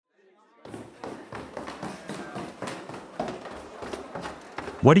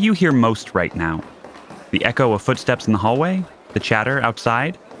What do you hear most right now? The echo of footsteps in the hallway? The chatter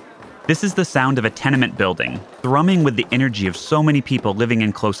outside? This is the sound of a tenement building, thrumming with the energy of so many people living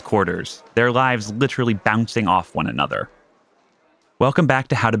in close quarters, their lives literally bouncing off one another. Welcome back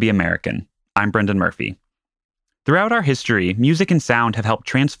to How to Be American. I'm Brendan Murphy. Throughout our history, music and sound have helped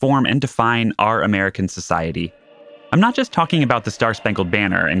transform and define our American society. I'm not just talking about the Star-Spangled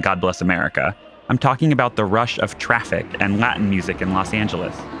Banner and God Bless America. I'm talking about the rush of traffic and Latin music in Los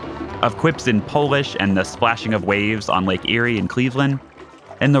Angeles, of quips in Polish and the splashing of waves on Lake Erie in Cleveland,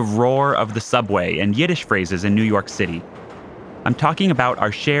 and the roar of the subway and Yiddish phrases in New York City. I'm talking about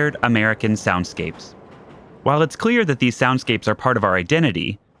our shared American soundscapes. While it's clear that these soundscapes are part of our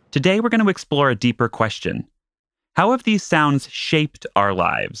identity, today we're going to explore a deeper question. How have these sounds shaped our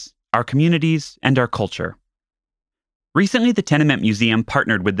lives, our communities, and our culture? Recently, the Tenement Museum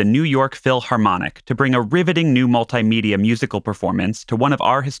partnered with the New York Philharmonic to bring a riveting new multimedia musical performance to one of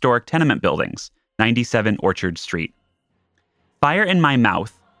our historic tenement buildings, 97 Orchard Street. Fire in My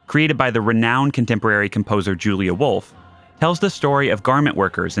Mouth, created by the renowned contemporary composer Julia Wolfe, tells the story of garment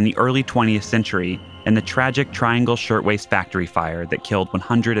workers in the early 20th century and the tragic Triangle Shirtwaist Factory fire that killed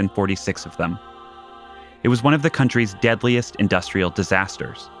 146 of them. It was one of the country's deadliest industrial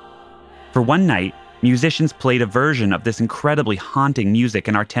disasters. For one night, musicians played a version of this incredibly haunting music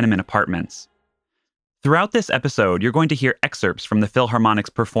in our tenement apartments. Throughout this episode, you're going to hear excerpts from the Philharmonic's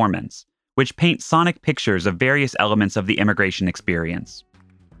performance, which paint sonic pictures of various elements of the immigration experience.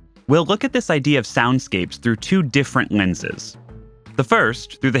 We'll look at this idea of soundscapes through two different lenses. The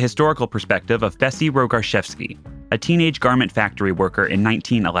first, through the historical perspective of Bessie Rogarszewski, a teenage garment factory worker in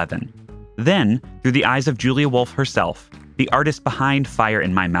 1911. Then, through the eyes of Julia Wolfe herself, the artist behind Fire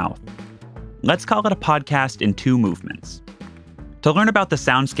in My Mouth. Let's call it a podcast in two movements. To learn about the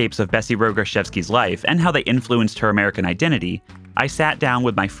soundscapes of Bessie Rogarszewski's life and how they influenced her American identity, I sat down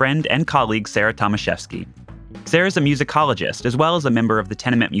with my friend and colleague Sarah Tomaszewski. Sarah's a musicologist as well as a member of the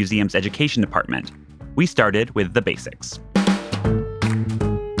Tenement Museum's education department. We started with the basics.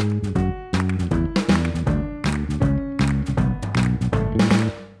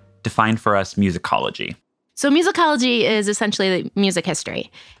 Define for us musicology. So musicology is essentially music history,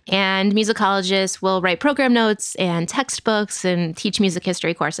 and musicologists will write program notes and textbooks and teach music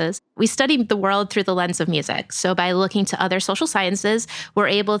history courses. We study the world through the lens of music. So by looking to other social sciences, we're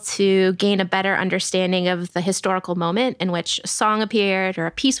able to gain a better understanding of the historical moment in which a song appeared or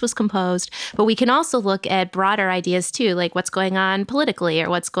a piece was composed. But we can also look at broader ideas too, like what's going on politically or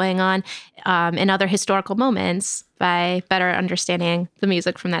what's going on in other historical moments by better understanding the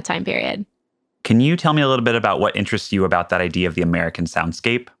music from that time period. Can you tell me a little bit about what interests you about that idea of the American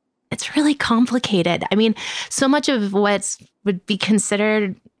soundscape? It's really complicated. I mean, so much of what would be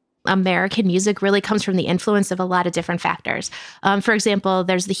considered American music really comes from the influence of a lot of different factors. For example,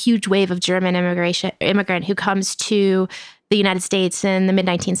 there's the huge wave of German immigrant who comes to the United States in the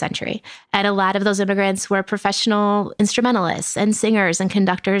mid-19th century. And a lot of those immigrants were professional instrumentalists and singers and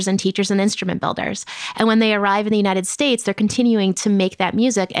conductors and teachers and instrument builders. And when they arrive in the United States, they're continuing to make that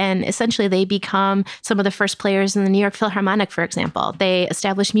music. And essentially, they become some of the first players in the New York Philharmonic, for example. They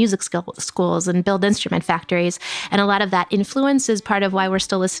establish music schools and build instrument factories. And a lot of that influence is part of why we're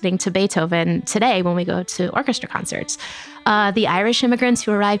still listening to Beethoven today when we go to orchestra concerts. The Irish immigrants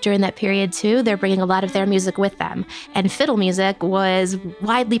who arrived during that period, too, they're bringing a lot of their music with them. And fiddle music was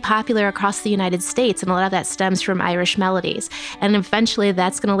widely popular across the United States, and a lot of that stems from Irish melodies. And eventually,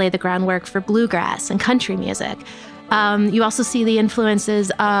 that's going to lay the groundwork for bluegrass and country music. You also see the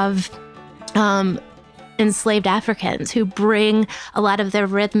influences of enslaved Africans who bring a lot of their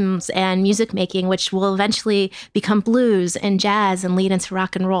rhythms and music making, which will eventually become blues and jazz and lead into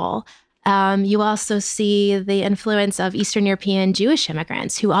rock and roll. You also see the influence of Eastern European Jewish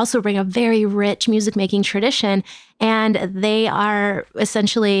immigrants who also bring a very rich music-making tradition. And they are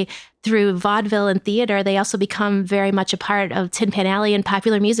essentially, through vaudeville and theater, they also become very much a part of Tin Pan Alley and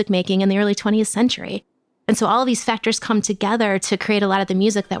popular music making in the early 20th century. And so all of these factors come together to create a lot of the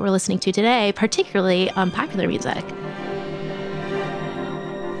music that we're listening to today, particularly popular music.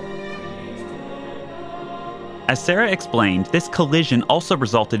 As Sarah explained, this collision also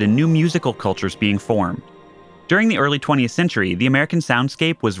resulted in new musical cultures being formed. During the early 20th century, the American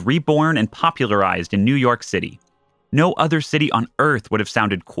soundscape was reborn and popularized in New York City. No other city on earth would have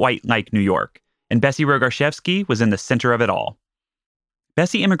sounded quite like New York, and Bessie Rogarszewski was in the center of it all.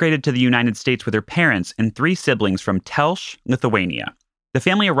 Bessie immigrated to the United States with her parents and 3 siblings from Telch, Lithuania. The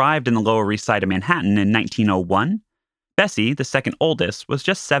family arrived in the Lower East Side of Manhattan in 1901. Bessie, the second oldest, was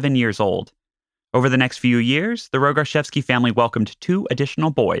just 7 years old. Over the next few years, the Rogarszewski family welcomed 2 additional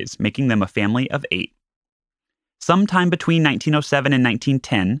boys, making them a family of 8. Sometime between 1907 and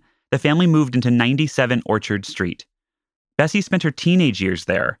 1910, the family moved into 97 Orchard Street. Bessie spent her teenage years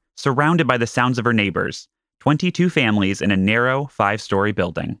there, surrounded by the sounds of her neighbors, 22 families in a narrow 5-story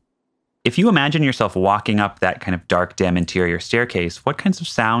building. If you imagine yourself walking up that kind of dark, dim interior staircase, what kinds of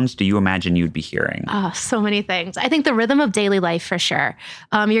sounds do you imagine you'd be hearing? Oh, so many things. I think the rhythm of daily life for sure.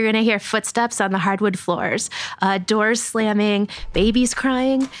 You're going to hear footsteps on the hardwood floors, doors slamming, babies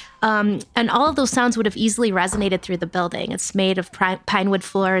crying. And all of those sounds would have easily resonated through the building. It's made of pine wood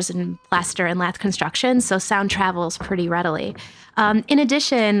floors and plaster and lath construction, so sound travels pretty readily. In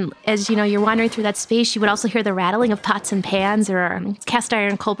addition, as you're wandering through that space, you would also hear the rattling of pots and pans or a cast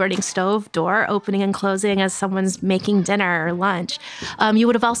iron coal burning stove door opening and closing as someone's making dinner or lunch. You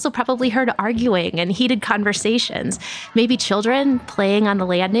would have also probably heard arguing and heated conversations, maybe children playing on the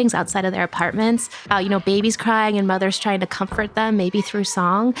landings outside of their apartments, babies crying and mothers trying to comfort them, maybe through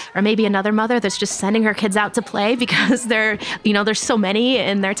song, or maybe another mother that's just sending her kids out to play because there's so many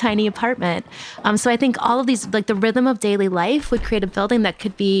in their tiny apartment. So I think all of these, like the rhythm of daily life, would create a building that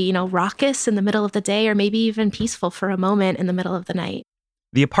could be, raucous in the middle of the day or maybe even peaceful for a moment in the middle of the night.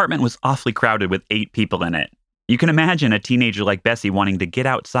 The apartment was awfully crowded with 8 people in it. You can imagine a teenager like Bessie wanting to get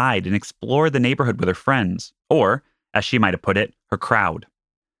outside and explore the neighborhood with her friends, or, as she might have put it, her crowd.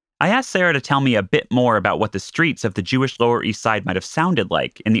 I asked Sarah to tell me a bit more about what the streets of the Jewish Lower East Side might have sounded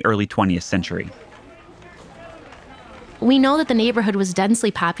like in the early 20th century. We know that the neighborhood was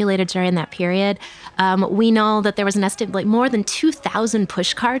densely populated during that period. We know that there was an estimate more than 2,000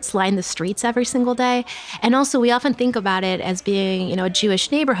 pushcarts lined the streets every single day. And also, we often think about it as being, a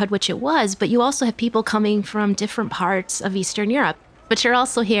Jewish neighborhood, which it was, but you also have people coming from different parts of Eastern Europe. But you're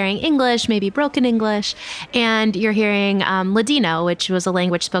also hearing English, maybe broken English, and you're hearing Ladino, which was a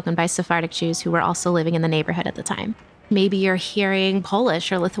language spoken by Sephardic Jews who were also living in the neighborhood at the time. Maybe you're hearing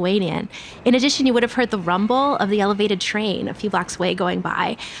Polish or Lithuanian. In addition, you would have heard the rumble of the elevated train a few blocks away going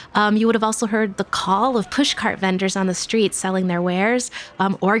by. You would have also heard the call of pushcart vendors on the street selling their wares,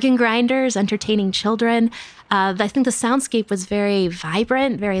 organ grinders entertaining children. I think the soundscape was very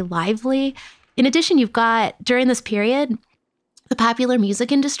vibrant, very lively. In addition, you've got, during this period, the popular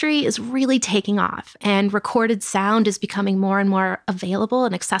music industry is really taking off, and recorded sound is becoming more and more available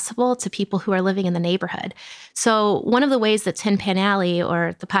and accessible to people who are living in the neighborhood. So one of the ways that Tin Pan Alley,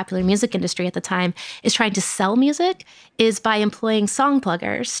 or the popular music industry at the time, is trying to sell music is by employing song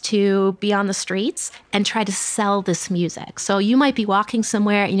pluggers to be on the streets and try to sell this music. So you might be walking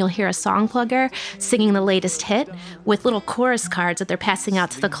somewhere and you'll hear a song plugger singing the latest hit with little chorus cards that they're passing out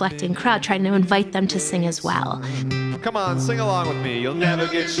to the collecting crowd, trying to invite them to sing as well. Come on, sing along with me. You'll never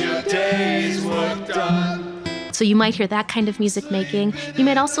get your day's work done. So you might hear that kind of music making. You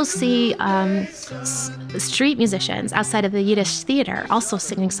might also see street musicians outside of the Yiddish theater also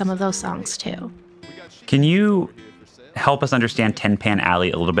singing some of those songs too. Can you help us understand Tin Pan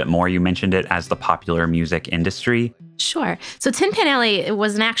Alley a little bit more? You mentioned it as the popular music industry. Sure. So Tin Pan Alley, it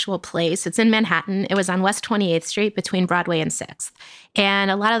was an actual place. It's in Manhattan. It was on West 28th Street between Broadway and 6th. And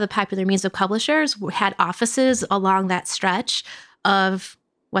a lot of the popular music publishers had offices along that stretch of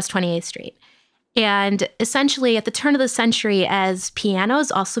West 28th Street. And essentially, at the turn of the century, as pianos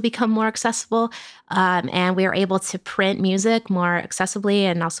also become more accessible, and we are able to print music more accessibly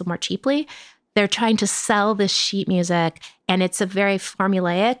and also more cheaply, they're trying to sell this sheet music, and it's a very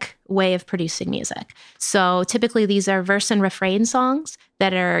formulaic way of producing music. So typically, these are verse and refrain songs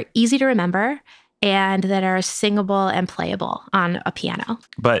that are easy to remember and that are singable and playable on a piano.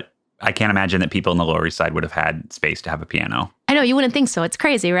 But I can't imagine that people in the Lower East Side would have had space to have a piano. I know, you wouldn't think so. It's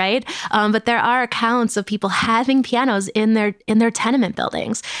crazy, right? But there are accounts of people having pianos in their tenement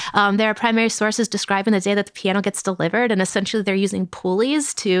buildings. There are primary sources describing the day that the piano gets delivered, and essentially they're using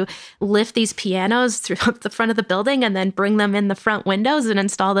pulleys to lift these pianos through the front of the building and then bring them in the front windows and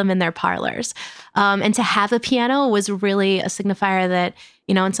install them in their parlors. And to have a piano was really a signifier that,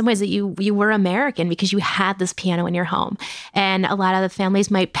 in some ways that you were American because you had this piano in your home. And a lot of the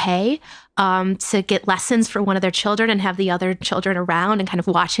families might pay to get lessons for one of their children and have the other children around and kind of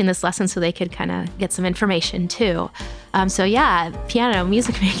watching this lesson so they could kind of get some information too. So yeah, piano,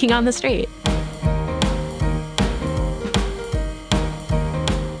 music making on the street.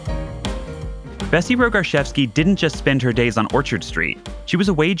 Bessie Rogarshevsky didn't just spend her days on Orchard Street. She was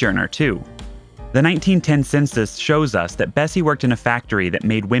a wage earner too. The 1910 census shows us that Bessie worked in a factory that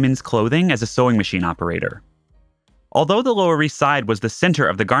made women's clothing as a sewing machine operator. Although the Lower East Side was the center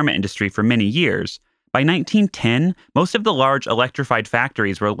of the garment industry for many years, by 1910, most of the large electrified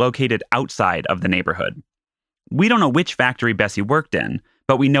factories were located outside of the neighborhood. We don't know which factory Bessie worked in,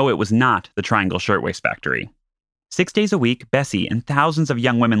 but we know it was not the Triangle Shirtwaist Factory. 6 days a week, Bessie and thousands of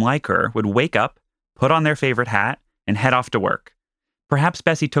young women like her would wake up, put on their favorite hat, and head off to work. Perhaps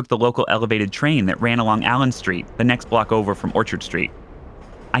Bessie took the local elevated train that ran along Allen Street, the next block over from Orchard Street.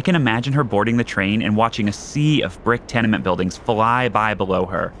 I can imagine her boarding the train and watching a sea of brick tenement buildings fly by below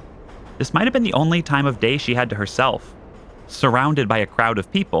her. This might have been the only time of day she had to herself, surrounded by a crowd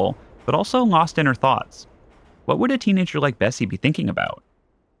of people, but also lost in her thoughts. What would a teenager like Bessie be thinking about?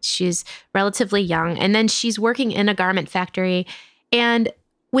 She's relatively young, and then she's working in a garment factory. And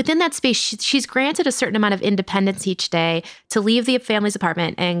within that space, she's granted a certain amount of independence each day to leave the family's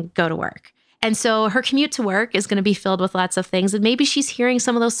apartment and go to work. And so her commute to work is going to be filled with lots of things. And maybe she's hearing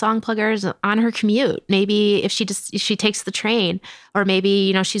some of those song pluggers on her commute. Maybe if she takes the train, or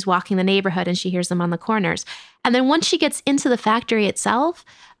maybe, she's walking the neighborhood and she hears them on the corners. And then once she gets into the factory itself,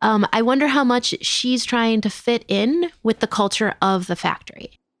 I wonder how much she's trying to fit in with the culture of the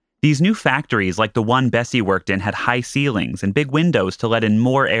factory. These new factories, like the one Bessie worked in, had high ceilings and big windows to let in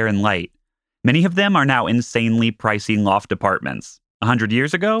more air and light. Many of them are now insanely pricey loft apartments. 100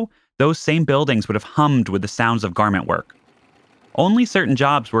 years ago, those same buildings would have hummed with the sounds of garment work. Only certain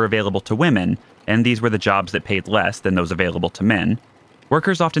jobs were available to women, and these were the jobs that paid less than those available to men.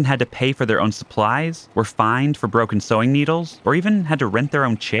 Workers often had to pay for their own supplies, were fined for broken sewing needles, or even had to rent their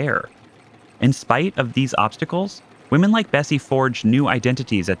own chair. In spite of these obstacles, women like Bessie forged new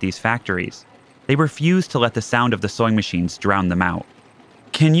identities at these factories. They refused to let the sound of the sewing machines drown them out.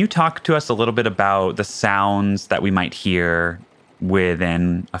 Can you talk to us a little bit about the sounds that we might hear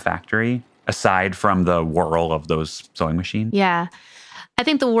within a factory, aside from the whirl of those sewing machines? Yeah. I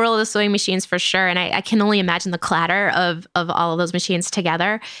think the whirl of the sewing machines for sure. And I can only imagine the clatter of all of those machines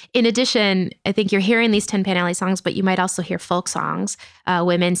together. In addition, I think you're hearing these Tin Pan Alley songs, but you might also hear folk songs,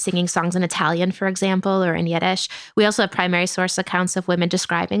 women singing songs in Italian, for example, or in Yiddish. We also have primary source accounts of women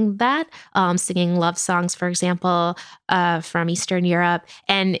describing that, singing love songs, for example, from Eastern Europe.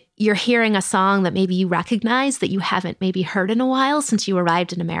 And you're hearing a song that maybe you recognize that you haven't maybe heard in a while since you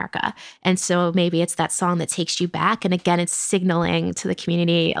arrived in America. And so maybe it's that song that takes you back. And again, it's signaling to the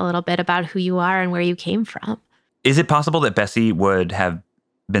community a little bit about who you are and where you came from. Is it possible that Bessie would have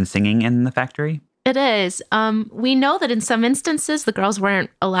been singing in the factory? It is. We know that in some instances, the girls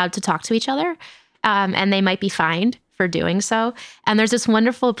weren't allowed to talk to each other, and they might be fined for doing so. And there's this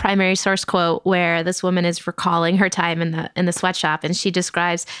wonderful primary source quote where this woman is recalling her time in the sweatshop, and she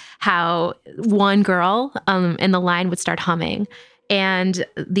describes how one girl in the line would start humming, and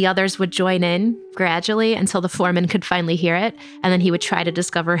the others would join in gradually until the foreman could finally hear it, and then he would try to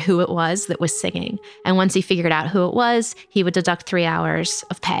discover who it was that was singing. And once he figured out who it was, he would deduct 3 hours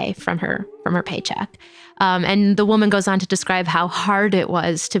of pay from her paycheck. And the woman goes on to describe how hard it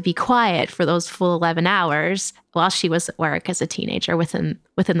was to be quiet for those full 11 hours while she was at work as a teenager within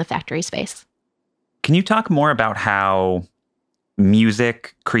the factory space. Can you talk more about how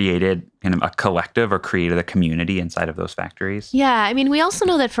music created kind of a collective or created a community inside of those factories? Yeah, I mean, we also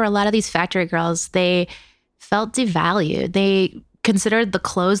know that for a lot of these factory girls, they felt devalued. They considered the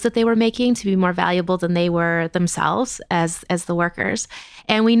clothes that they were making to be more valuable than they were themselves as the workers.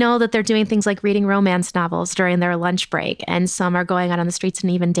 And we know that they're doing things like reading romance novels during their lunch break, and some are going out on the streets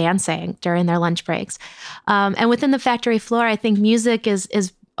and even dancing during their lunch breaks. And within the factory floor, I think music is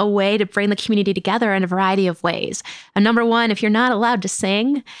a way to bring the community together in a variety of ways. And number one, if you're not allowed to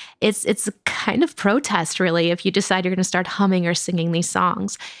sing, it's a kind of protest, really, if you decide you're going to start humming or singing these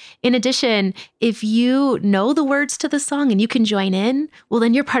songs. In addition, if you know the words to the song and you can join in, well,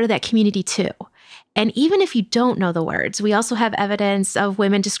 then you're part of that community too. And even if you don't know the words, we also have evidence of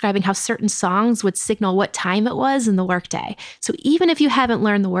women describing how certain songs would signal what time it was in the workday. So even if you haven't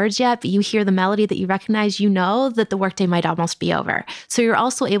learned the words yet, but you hear the melody that you recognize, you know that the workday might almost be over. So you're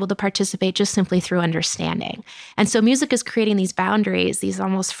also able to participate just simply through understanding. And so music is creating these boundaries, these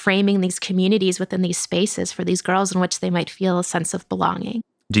almost framing these communities within these spaces for these girls in which they might feel a sense of belonging.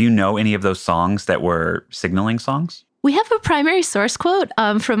 Do you know any of those songs that were signaling songs? We have a primary source quote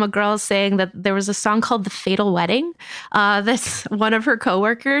from a girl saying that there was a song called The Fatal Wedding that one of her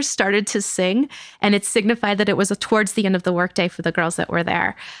coworkers started to sing, and it signified that it was towards the end of the workday for the girls that were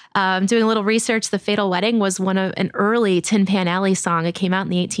there. Doing a little research, The Fatal Wedding was an early Tin Pan Alley song. It came out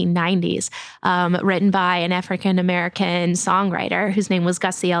in the 1890s, written by an African-American songwriter whose name was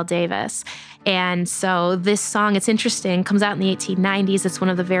Gussie L. Davis. And so this song, it's interesting, comes out in the 1890s. It's one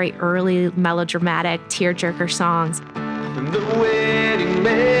of the very early melodramatic tearjerker songs. And the wedding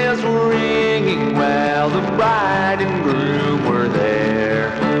bells were ringing while the bride and groom were there,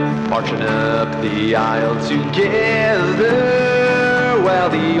 marching up the aisle together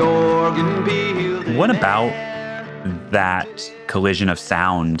while the organ pealed. What about that collision of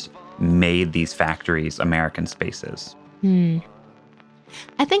sound made these factories American spaces?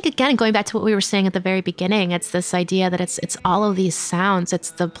 I think, again, going back to what we were saying at the very beginning, it's this idea that it's all of these sounds.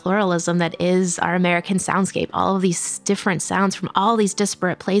 It's the pluralism that is our American soundscape, all of these different sounds from all these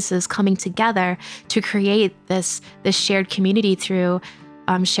disparate places coming together to create this shared community through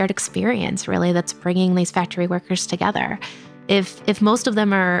shared experience, really, that's bringing these factory workers together. If most of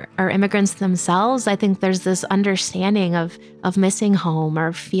them are immigrants themselves, I think there's this understanding of missing home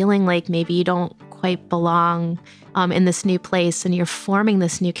or feeling like maybe you don't quite belong in this new place, and you're forming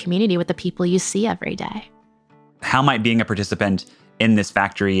this new community with the people you see every day. How might being a participant in this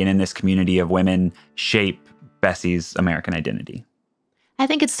factory and in this community of women shape Bessie's American identity? I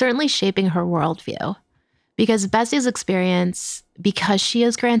think it's certainly shaping her worldview, because Bessie's experience, because she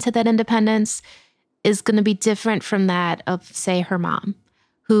is granted that independence, is going to be different from that of, say, her mom,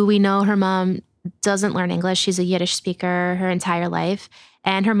 who we know her mom doesn't learn English. She's a Yiddish speaker her entire life.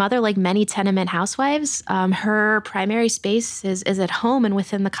 And her mother, like many tenement housewives, her primary space is at home and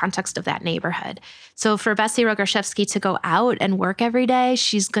within the context of that neighborhood. So for Bessie Rogoszewski to go out and work every day,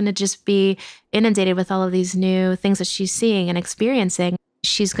 she's going to just be inundated with all of these new things that she's seeing and experiencing.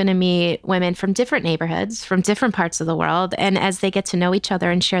 She's going to meet women from different neighborhoods, from different parts of the world. And as they get to know each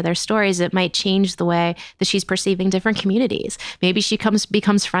other and share their stories, it might change the way that she's perceiving different communities. Maybe she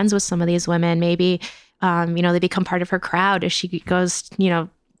becomes friends with some of these women. Maybe they become part of her crowd as she goes,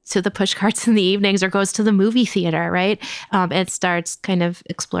 to the push carts in the evenings or goes to the movie theater, right? And starts kind of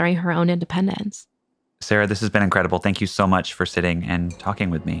exploring her own independence. Sarah, this has been incredible. Thank you so much for sitting and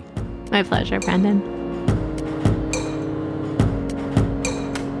talking with me. My pleasure, Brendan.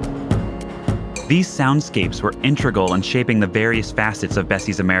 These soundscapes were integral in shaping the various facets of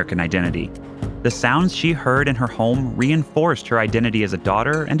Bessie's American identity. The sounds she heard in her home reinforced her identity as a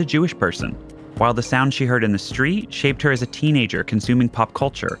daughter and a Jewish person, while the sounds she heard in the street shaped her as a teenager consuming pop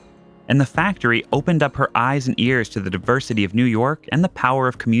culture. And the factory opened up her eyes and ears to the diversity of New York and the power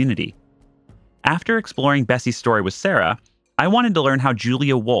of community. After exploring Bessie's story with Sarah, I wanted to learn how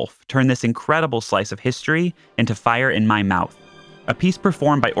Julia Wolfe turned this incredible slice of history into Fire in My Mouth, a piece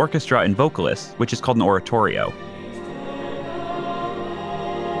performed by orchestra and vocalists, which is called an oratorio.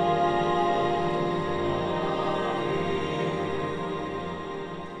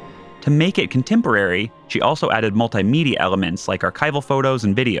 To make it contemporary, she also added multimedia elements like archival photos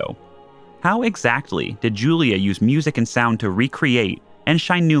and video. How exactly did Julia use music and sound to recreate and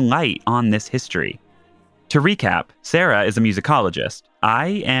shine new light on this history? To recap, Sarah is a musicologist.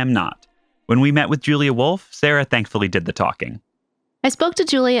 I am not. When we met with Julia Wolfe, Sarah thankfully did the talking. I spoke to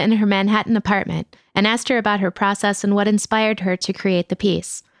Julia in her Manhattan apartment and asked her about her process and what inspired her to create the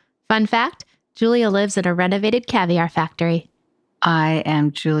piece. Fun fact, Julia lives in a renovated caviar factory. I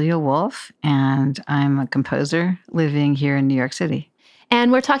am Julia Wolfe, and I'm a composer living here in New York City.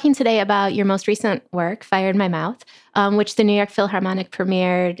 And we're talking today about your most recent work, Fire in My Mouth, which the New York Philharmonic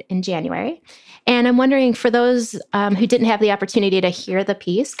premiered in January. And I'm wondering, for those who didn't have the opportunity to hear the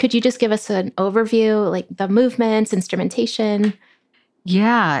piece, could you just give us an overview, like the movements, instrumentation?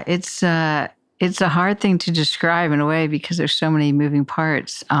 Yeah, it's a hard thing to describe in a way because there's so many moving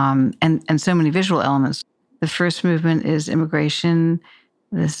parts and so many visual elements. The first movement is immigration.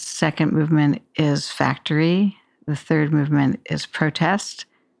 The second movement is factory. The third movement is protest,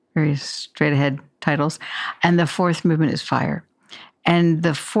 very straight ahead titles. And the fourth movement is fire. And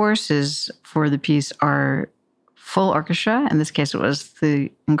the forces for the piece are full orchestra. In this case, it was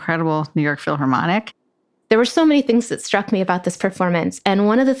the incredible New York Philharmonic. There were so many things that struck me about this performance. And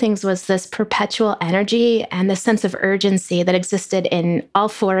one of the things was this perpetual energy and the sense of urgency that existed in all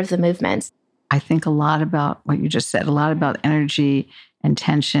four of the movements. I think a lot about what you just said, a lot about energy and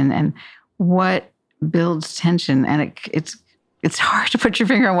tension and what builds tension. And it's hard to put your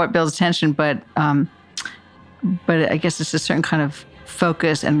finger on what builds tension, but I guess it's a certain kind of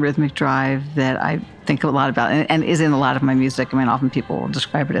focus and rhythmic drive that I think a lot about and is in a lot of my music. I mean, often people will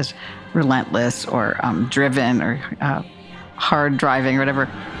describe it as relentless or driven or hard driving or whatever.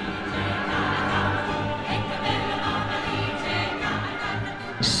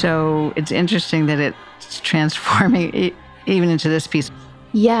 So it's interesting that it's transforming even into this piece.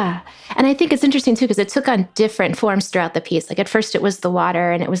 Yeah. And I think it's interesting, too, because it took on different forms throughout the piece. Like at first it was the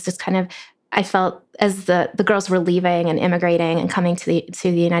water, and it was this kind of, I felt as the girls were leaving and immigrating and coming to the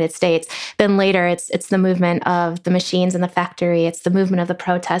United States. Then later it's the movement of the machines in the factory. It's the movement of the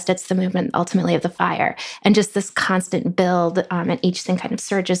protest. It's the movement ultimately of the fire. And just this constant build, and each thing kind of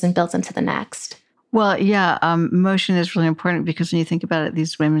surges and builds into the next. Well, yeah, motion is really important because when you think about it,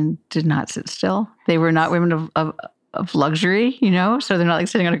 these women did not sit still. They were not women of luxury, so they're not like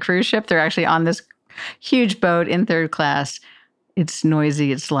sitting on a cruise ship. They're actually on this huge boat in third class. It's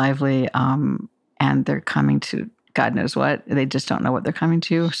noisy, it's lively, and they're coming to God knows what. They just don't know what they're coming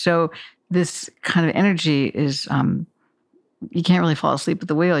to. So this kind of energy is, you can't really fall asleep at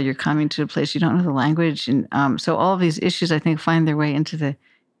the wheel. You're coming to a place you don't know the language. And so all of these issues, I think, find their way into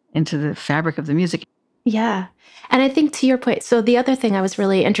the fabric of the music. Yeah. And I think to your point, so the other thing I was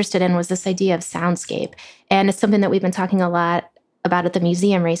really interested in was this idea of soundscape. And it's something that we've been talking a lot about at the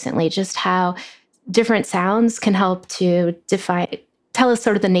museum recently, just how different sounds can help to tell us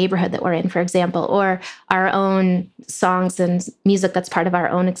sort of the neighborhood that we're in, for example, or our own songs and music that's part of our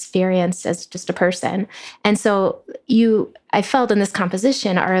own experience as just a person. And so I felt in this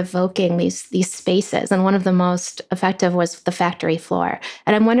composition are evoking these spaces. And one of the most effective was the factory floor.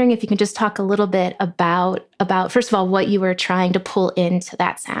 And I'm wondering if you can just talk a little bit about first of all, what you were trying to pull into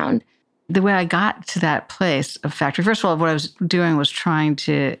that sound. The way I got to that place of factory, first of all, what I was doing was trying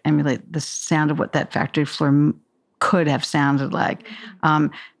to emulate the sound of what that factory floor could have sounded like.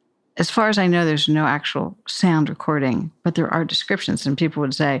 As far as I know, there's no actual sound recording, but there are descriptions. And people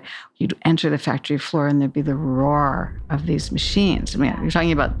would say, you'd enter the factory floor and there'd be the roar of these machines. I mean, you're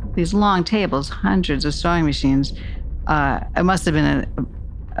talking about these long tables, hundreds of sewing machines. It must have been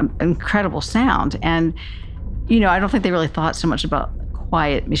an incredible sound. And, I don't think they really thought so much about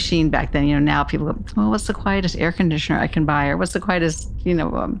quiet machine back then. Now people go, well, what's the quietest air conditioner I can buy? Or what's the quietest,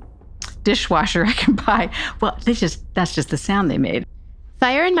 dishwasher I can buy? Well, that's just the sound they made.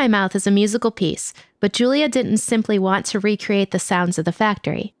 Fire in My Mouth is a musical piece, but Julia didn't simply want to recreate the sounds of the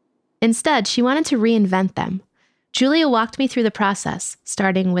factory. Instead, she wanted to reinvent them. Julia walked me through the process,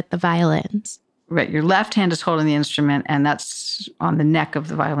 starting with the violins. Right, your left hand is holding the instrument, and that's on the neck of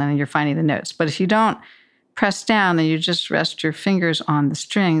the violin, and you're finding the notes. But if you don't press down and you just rest your fingers on the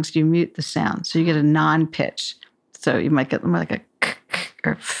strings, you mute the sound. So you get a non-pitch. So you might get more like a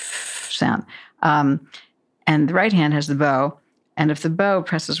or sound. And the right hand has the bow. And if the bow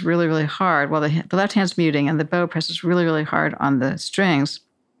presses really, really hard, the left hand's muting and the bow presses really, really hard on the strings,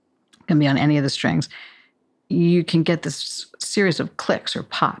 it can be on any of the strings, you can get this series of clicks or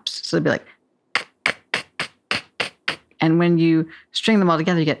pops. So it'd be like, and when you string them all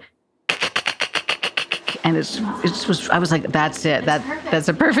together, you get, and I was like, that's it. That's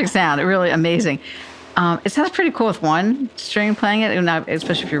a perfect sound. It really amazing. It sounds pretty cool with one string playing it, and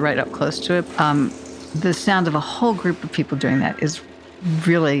especially if you're right up close to it. The sound of a whole group of people doing that is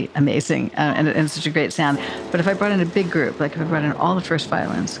really amazing, and it's such a great sound. But if I brought in a big group, like if I brought in all the first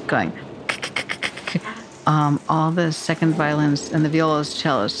violins going, all the second violins and the violas,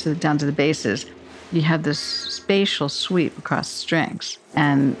 cellos, down to the basses, you have this spatial sweep across strings.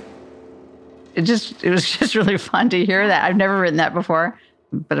 And it was just really fun to hear that. I've never written that before.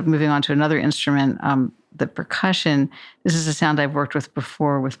 But moving on to another instrument, the percussion, this is a sound I've worked with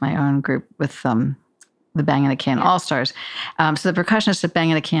before with my own group, with the Bangin' a Can All-Stars. So the percussionist at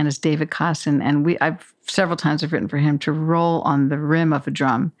Bangin' a Can is David Cosson, and I've several times written for him to roll on the rim of a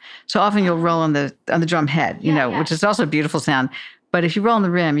drum. So often you'll roll on the drum head, which is also a beautiful sound. But if you roll on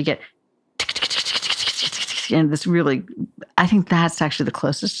the rim, you get, and this really, I think that's actually the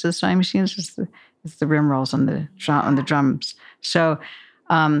closest to the sewing machines is the rim rolls on the drums. So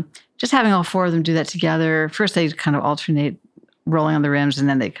just having all four of them do that together. First, they kind of alternate rolling on the rims, and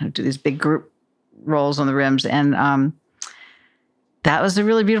then they kind of do these big group rolls on the rims. And that was a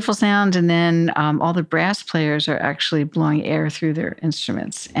really beautiful sound. And then all the brass players are actually blowing air through their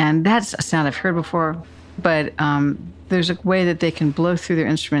instruments. And that's a sound I've heard before. But there's a way that they can blow through their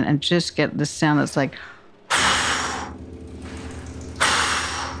instrument and just get this sound that's like,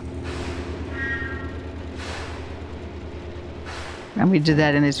 and we did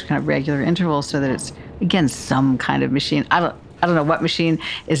that in these kind of regular intervals so that it's, again, some kind of machine. I don't know what machine.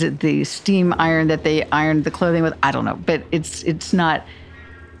 Is it the steam iron that they ironed the clothing with? I don't know. But it's not,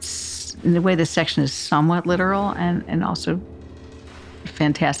 in the way this section is somewhat literal and also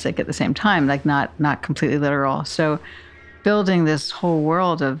fantastic at the same time, like not completely literal. So building this whole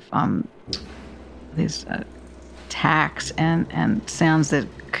world of these tacks and sounds that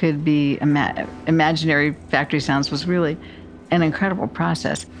could be imaginary factory sounds was really an incredible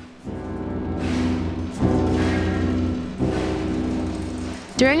process.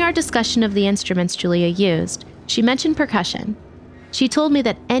 During our discussion of the instruments Julia used, she mentioned percussion. She told me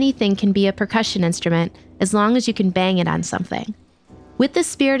that anything can be a percussion instrument as long as you can bang it on something. With this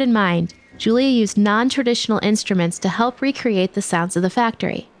spirit in mind, Julia used non-traditional instruments to help recreate the sounds of the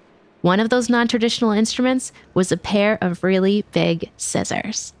factory. One of those non-traditional instruments was a pair of really big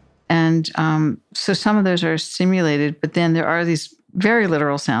scissors. And so some of those are simulated, but then there are these very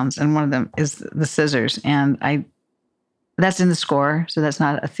literal sounds, and one of them is the scissors. And that's in the score, so that's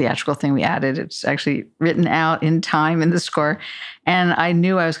not a theatrical thing we added. It's actually written out in time in the score. And I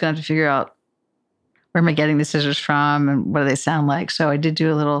knew I was going to have to figure out where am I getting the scissors from and what do they sound like? So I did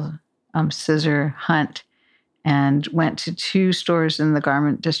do a little scissor hunt and went to 2 stores in the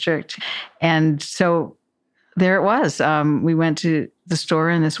garment district. And so there it was. We went to the store,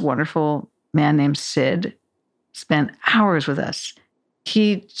 and this wonderful man named Sid spent hours with us.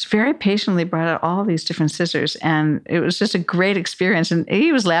 He very patiently brought out all these different scissors, and it was just a great experience. And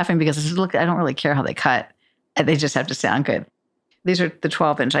he was laughing because he said, look, I don't really care how they cut. They just have to sound good. These are the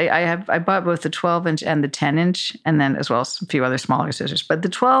 12-inch. I bought both the 12-inch and the 10-inch, and then as well as a few other smaller scissors. But the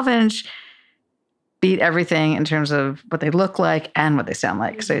 12-inch beat everything in terms of what they look like and what they sound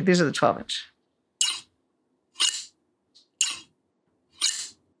like. So these are the 12-inch.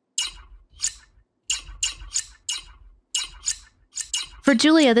 For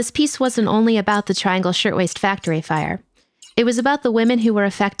Julia, this piece wasn't only about the Triangle Shirtwaist Factory fire. It was about the women who were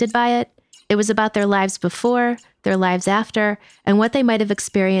affected by it. It was about their lives before, their lives after, and what they might have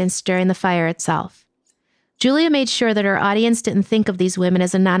experienced during the fire itself. Julia made sure that her audience didn't think of these women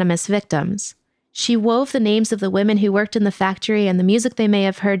as anonymous victims. She wove the names of the women who worked in the factory and the music they may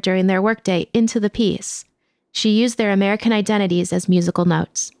have heard during their workday into the piece. She used their American identities as musical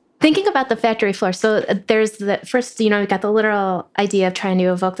notes. Thinking about the factory floor, so there's the first, you got the literal idea of trying to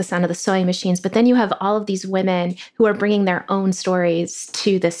evoke the sound of the sewing machines, but then you have all of these women who are bringing their own stories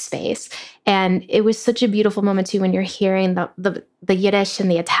to this space. And it was such a beautiful moment, too, when you're hearing the Yiddish and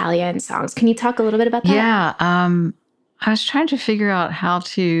the Italian songs. Can you talk a little bit about that? Yeah. I was trying to figure out how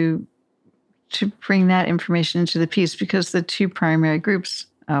to bring that information into the piece, because the 2 primary groups,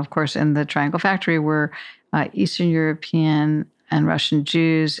 of course, in the Triangle Factory were Eastern European and Russian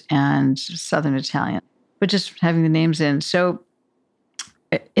Jews and Southern Italian, but just having the names in. So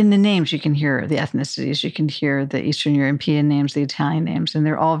in the names, you can hear the ethnicities, you can hear the Eastern European names, the Italian names, and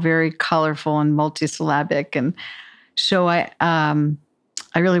they're all very colorful and multisyllabic. And so I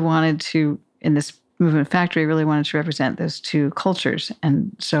really wanted to, in this movement factory, I really wanted to represent those 2 cultures.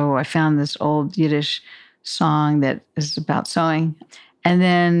 And so I found this old Yiddish song that is about sewing. And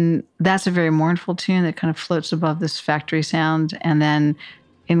then that's a very mournful tune that kind of floats above this factory sound. And then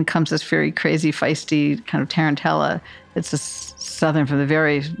in comes this very crazy, feisty kind of tarantella. It's from the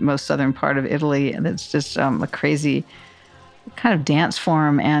very most southern part of Italy. And it's just a crazy kind of dance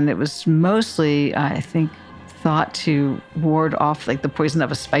form. And it was mostly, I think, thought to ward off like the poison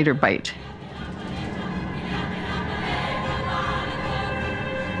of a spider bite.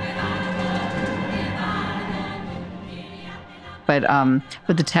 But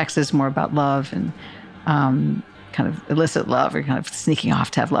the text is more about love and kind of illicit love, or kind of sneaking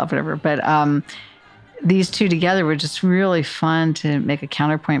off to have love, whatever. But these 2 together were just really fun to make a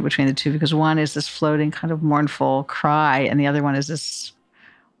counterpoint between the 2, because one is this floating kind of mournful cry, and the other one is this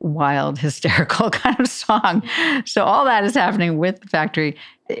wild, hysterical kind of song. So all that is happening with the factory.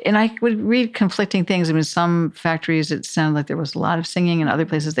 And I would read conflicting things. I mean, some factories, it sounded like there was a lot of singing, and other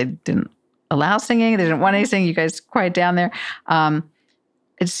places they didn't allow singing. They didn't want any singing. You guys quiet down there.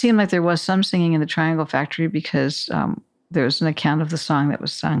 It seemed like there was some singing in the Triangle Factory, because there was an account of the song that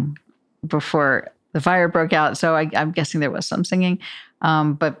was sung before the fire broke out. So I'm guessing there was some singing,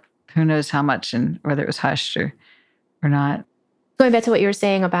 but who knows how much and whether it was hushed or not. Going back to what you were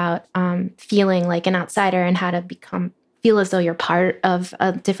saying about feeling like an outsider and how to feel as though you're part of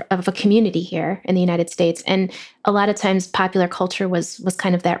a community here in the United States. And a lot of times popular culture was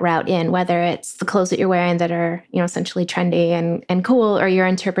kind of that route in, whether it's the clothes that you're wearing that are, essentially trendy and cool, or your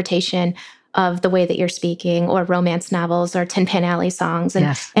interpretation of the way that you're speaking, or romance novels or Tin Pan Alley songs. And,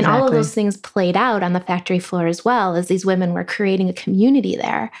 yes, and exactly. all of those things played out on the factory floor as well, as these women were creating a community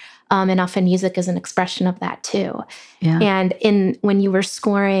there. And often music is an expression of that too. Yeah. And when you were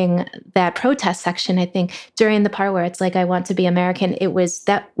scoring that protest section, I think during the part where it's like, I want to be American,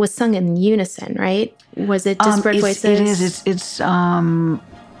 that was sung in unison, right? Was it disparate voices? It is. It's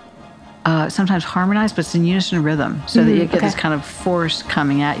sometimes harmonized, but it's in unison rhythm, so that you get this kind of force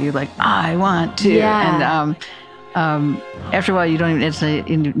coming at you, like, I want to. Yeah. And after a while, you don't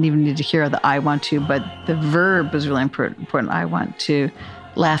even need to hear the I want to, but the verb is really important. I want to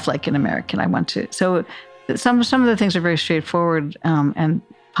laugh like an American. I want to. So some of the things are very straightforward and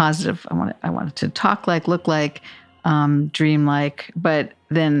positive. I wanted to talk like, look like, dream like, but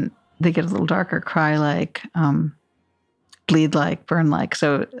then they get a little darker, cry like, bleed like, burn like.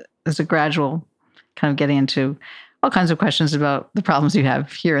 So there's a gradual kind of getting into all kinds of questions about the problems you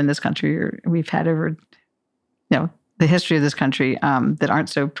have here in this country, or we've had over, the history of this country that aren't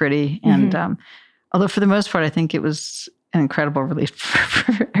so pretty. And although for the most part, I think it was an incredible relief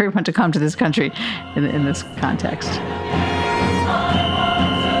for everyone to come to this country in this context.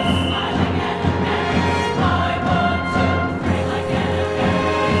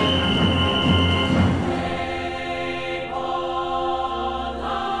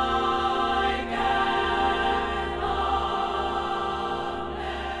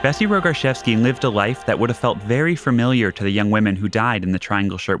 Bessie Rogarszewski lived a life that would have felt very familiar to the young women who died in the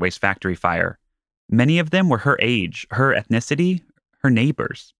Triangle Shirtwaist Factory fire. Many of them were her age, her ethnicity, her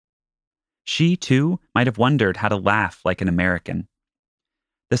neighbors. She, too, might have wondered how to laugh like an American.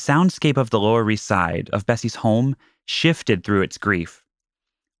 The soundscape of the Lower East Side, of Bessie's home, shifted through its grief.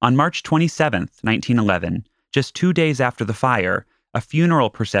 On March 27, 1911, just 2 days after the fire, a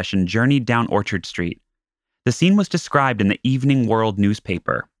funeral procession journeyed down Orchard Street. The scene was described in the Evening World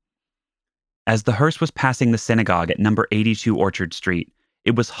newspaper. As the hearse was passing the synagogue at number 82 Orchard Street,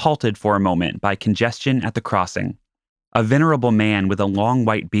 it was halted for a moment by congestion at the crossing. A venerable man with a long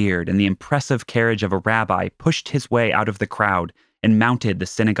white beard and the impressive carriage of a rabbi pushed his way out of the crowd and mounted the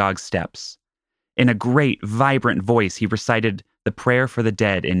synagogue steps. In a great, vibrant voice, he recited the prayer for the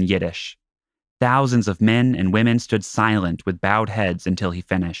dead in Yiddish. Thousands of men and women stood silent with bowed heads until he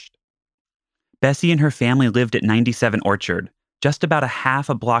finished. Bessie and her family lived at 97 Orchard, just about a half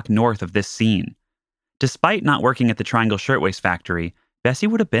a block north of this scene. Despite not working at the Triangle Shirtwaist Factory, Bessie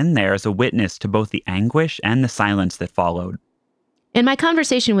would have been there as a witness to both the anguish and the silence that followed. In my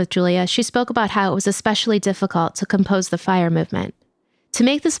conversation with Julia, she spoke about how it was especially difficult to compose the fire movement, to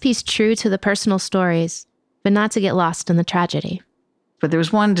make this piece true to the personal stories, but not to get lost in the tragedy. But there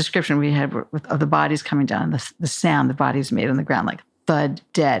was one description we had of the bodies coming down, the sound the bodies made on the ground, like thud,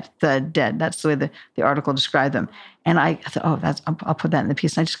 dead, thud, dead. That's the way the article described them. And I thought, I'll put that in the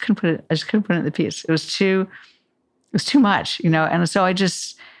piece. And I just couldn't put it in the piece. It was too much, And so I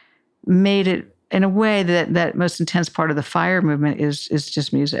just made it in a way that most intense part of the fire movement is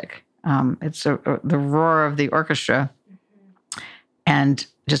just music. It's the roar of the orchestra, and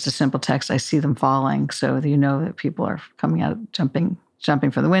just a simple text. I see them falling, so that that people are coming out, jumping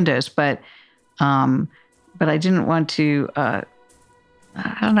from the windows. But I didn't want to.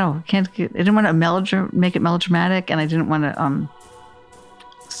 I don't know. I didn't want to make it melodramatic, and I didn't want to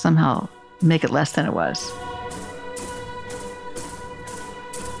somehow make it less than it was.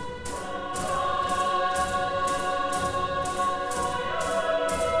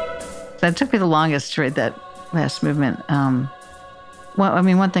 That took me the longest to write that last movement.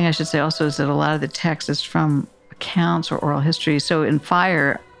 One thing I should say also is that a lot of the text is from accounts or oral history. So in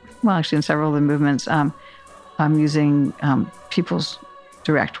Fire, actually in several of the movements, I'm using people's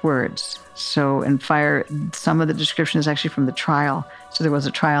direct words. So in Fire, some of the description is actually from the trial. So there was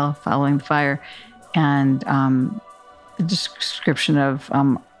a trial following the fire. And the description of,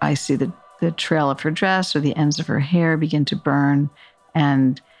 I see the trail of her dress or the ends of her hair begin to burn.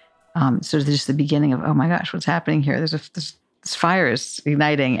 And so there's just the beginning of, oh my gosh, what's happening here? This fire is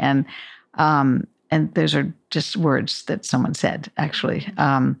igniting, and those are just words that someone said, actually.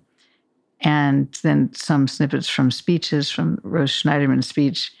 And then some snippets from speeches, from Rose Schneiderman's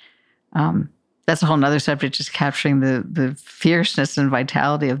speech. That's a whole nother subject, just capturing the fierceness and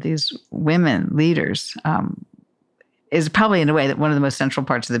vitality of these women leaders is probably, in a way, that one of the most central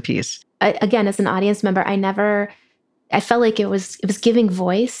parts of the piece. Again, as an audience member, I felt like it was giving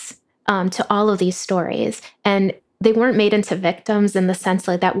voice to all of these stories, and they weren't made into victims in the sense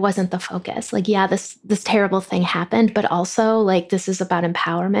like that wasn't the focus. Like, yeah, this terrible thing happened, but also like this is about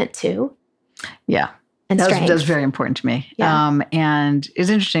empowerment too. Yeah, and strength. That was very important to me. Yeah. And it's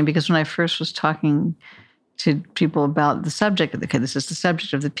interesting because when I first was talking to people about the subject of this is the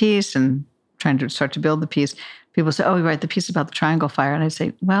subject of the piece, and trying to start to build the piece, people say, "Oh, we write the piece about the Triangle Fire," and I'd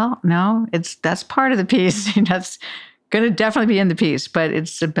say, "Well, no, that's part of the piece. That's going to definitely be in the piece, but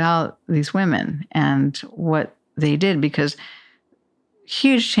it's about these women and what they did, because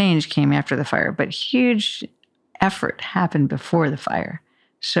huge change came after the fire, but huge effort happened before the fire.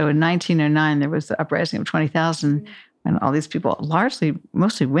 So in 1909, there was the uprising of 20,000, and all these people,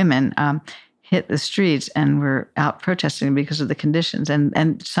 mostly women, hit the streets and were out protesting because of the conditions.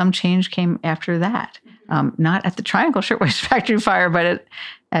 And some change came after that, not at the Triangle Shirtwaist Factory fire, but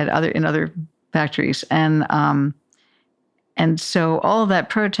in other factories. And so all of that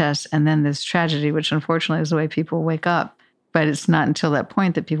protest and then this tragedy, which unfortunately is the way people wake up. But it's not until that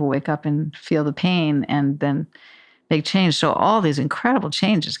point that people wake up and feel the pain and then make change. So all these incredible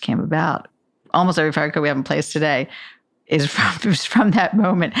changes came about. Almost every fire code we have in place today is from that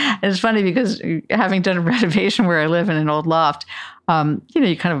moment. And it's funny because having done a renovation where I live in an old loft,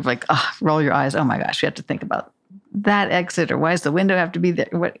 you kind of like roll your eyes. Oh my gosh, you have to think about that exit, or why does the window have to be there?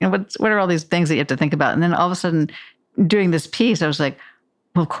 What are all these things that you have to think about? And then all of a sudden, doing this piece, I was like,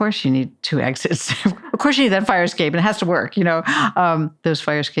 well, of course you need 2 exits. Of course you need that fire escape, and it has to work. Those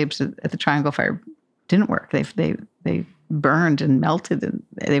fire escapes at the Triangle Fire didn't work. They burned and melted, and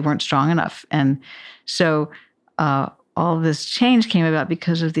they weren't strong enough. And so all of this change came about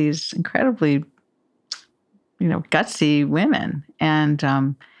because of these incredibly, gutsy women.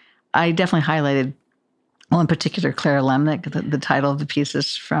 And I definitely highlighted, well, in particular, Clara Lemnick. The title of the piece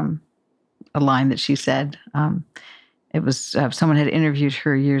is from a line that she said. It was someone had interviewed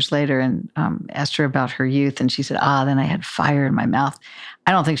her years later and asked her about her youth, and she said, then I had fire in my mouth.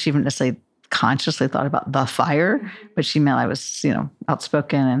 I don't think she even necessarily consciously thought about the fire, but she meant I was,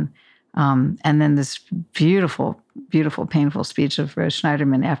 outspoken. And then this beautiful, beautiful, painful speech of Rose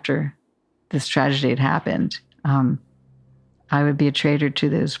Schneiderman after this tragedy had happened. I would be a traitor to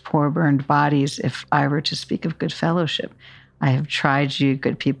those poor burned bodies if I were to speak of good fellowship. I have tried you,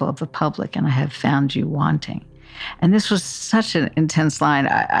 good people of the public, and I have found you wanting. And this was such an intense line.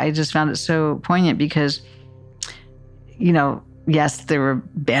 I just found it so poignant because, yes, there were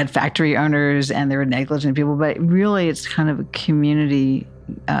bad factory owners and there were negligent people, but really it's kind of a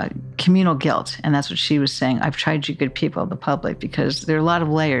communal guilt. And that's what she was saying. I've tried you, good people of the public, because there are a lot of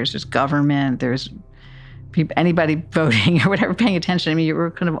layers. There's government, there's people, anybody voting or whatever, paying attention. I mean, you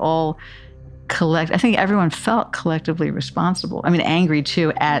were kind of all I think everyone felt collectively responsible. I mean, angry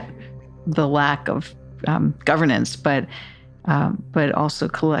too at the lack of governance, but also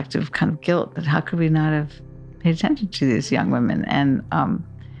collective kind of guilt that how could we not have paid attention to these young women? And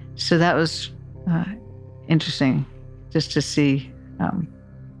so that was interesting just to see.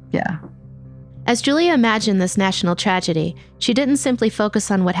 As Julia imagined this national tragedy, she didn't simply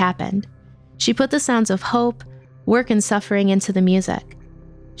focus on what happened. She put the sounds of hope, work, and suffering into the music.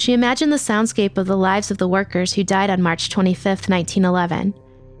 She imagined the soundscape of the lives of the workers who died on March 25th, 1911,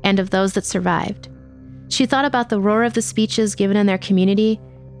 and of those that survived. She thought about the roar of the speeches given in their community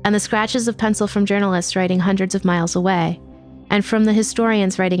and the scratches of pencil from journalists writing hundreds of miles away, and from the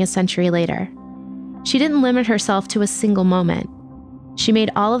historians writing a century later. She didn't limit herself to a single moment. She made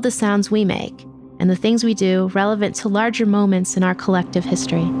all of the sounds we make and the things we do relevant to larger moments in our collective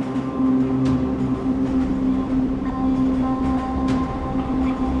history.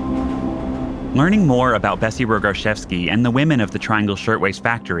 Learning more about Bessie Rogarszewski and the women of the Triangle Shirtwaist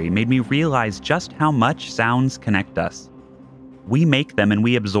Factory made me realize just how much sounds connect us. We make them and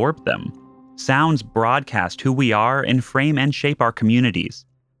we absorb them. Sounds broadcast who we are and frame and shape our communities.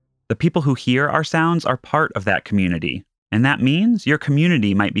 The people who hear our sounds are part of that community, and that means your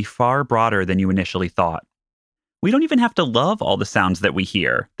community might be far broader than you initially thought. We don't even have to love all the sounds that we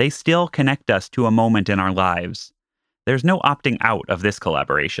hear. They still connect us to a moment in our lives. There's no opting out of this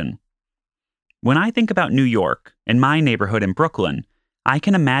collaboration. When I think about New York and my neighborhood in Brooklyn, I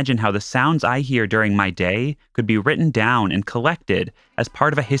can imagine how the sounds I hear during my day could be written down and collected as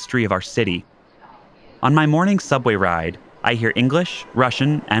part of a history of our city. On my morning subway ride, I hear English,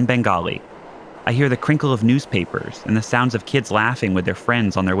 Russian, and Bengali. I hear the crinkle of newspapers and the sounds of kids laughing with their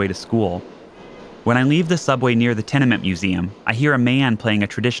friends on their way to school. When I leave the subway near the Tenement Museum, I hear a man playing a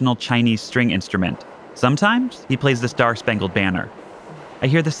traditional Chinese string instrument. Sometimes he plays the Star-Spangled Banner. I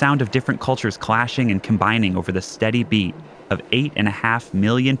hear the sound of different cultures clashing and combining over the steady beat of 8.5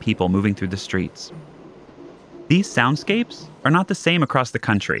 million people moving through the streets. These soundscapes are not the same across the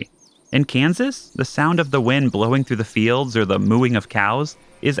country. In Kansas, the sound of the wind blowing through the fields or the mooing of cows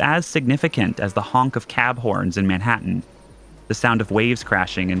is as significant as the honk of cab horns in Manhattan, the sound of waves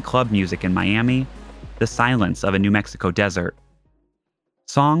crashing and club music in Miami, the silence of a New Mexico desert.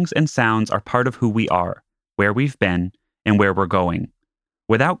 Songs and sounds are part of who we are, where we've been, and where we're going.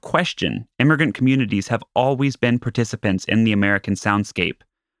 Without question, immigrant communities have always been participants in the American soundscape.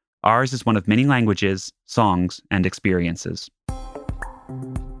 Ours is one of many languages, songs, and experiences.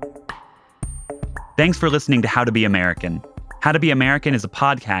 Thanks for listening to How to Be American. How to Be American is a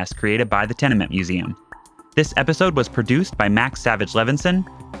podcast created by the Tenement Museum. This episode was produced by Max Savage Levinson.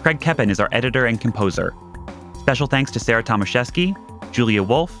 Craig Keppen is our editor and composer. Special thanks to Sarah Tomaszewski, Julia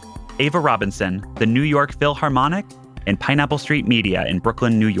Wolf, Ava Robinson, the New York Philharmonic, and Pineapple Street Media in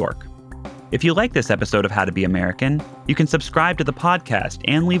Brooklyn, New York. If you like this episode of How to Be American, you can subscribe to the podcast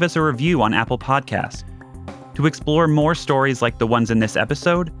and leave us a review on Apple Podcasts. To explore more stories like the ones in this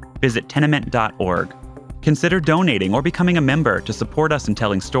episode, visit tenement.org. Consider donating or becoming a member to support us in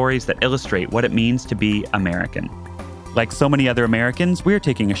telling stories that illustrate what it means to be American. Like so many other Americans, we're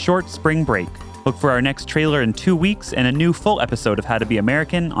taking a short spring break. Look for our next trailer in 2 weeks and a new full episode of How to Be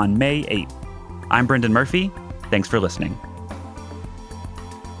American on May 8th. I'm Brendan Murphy. Thanks for listening.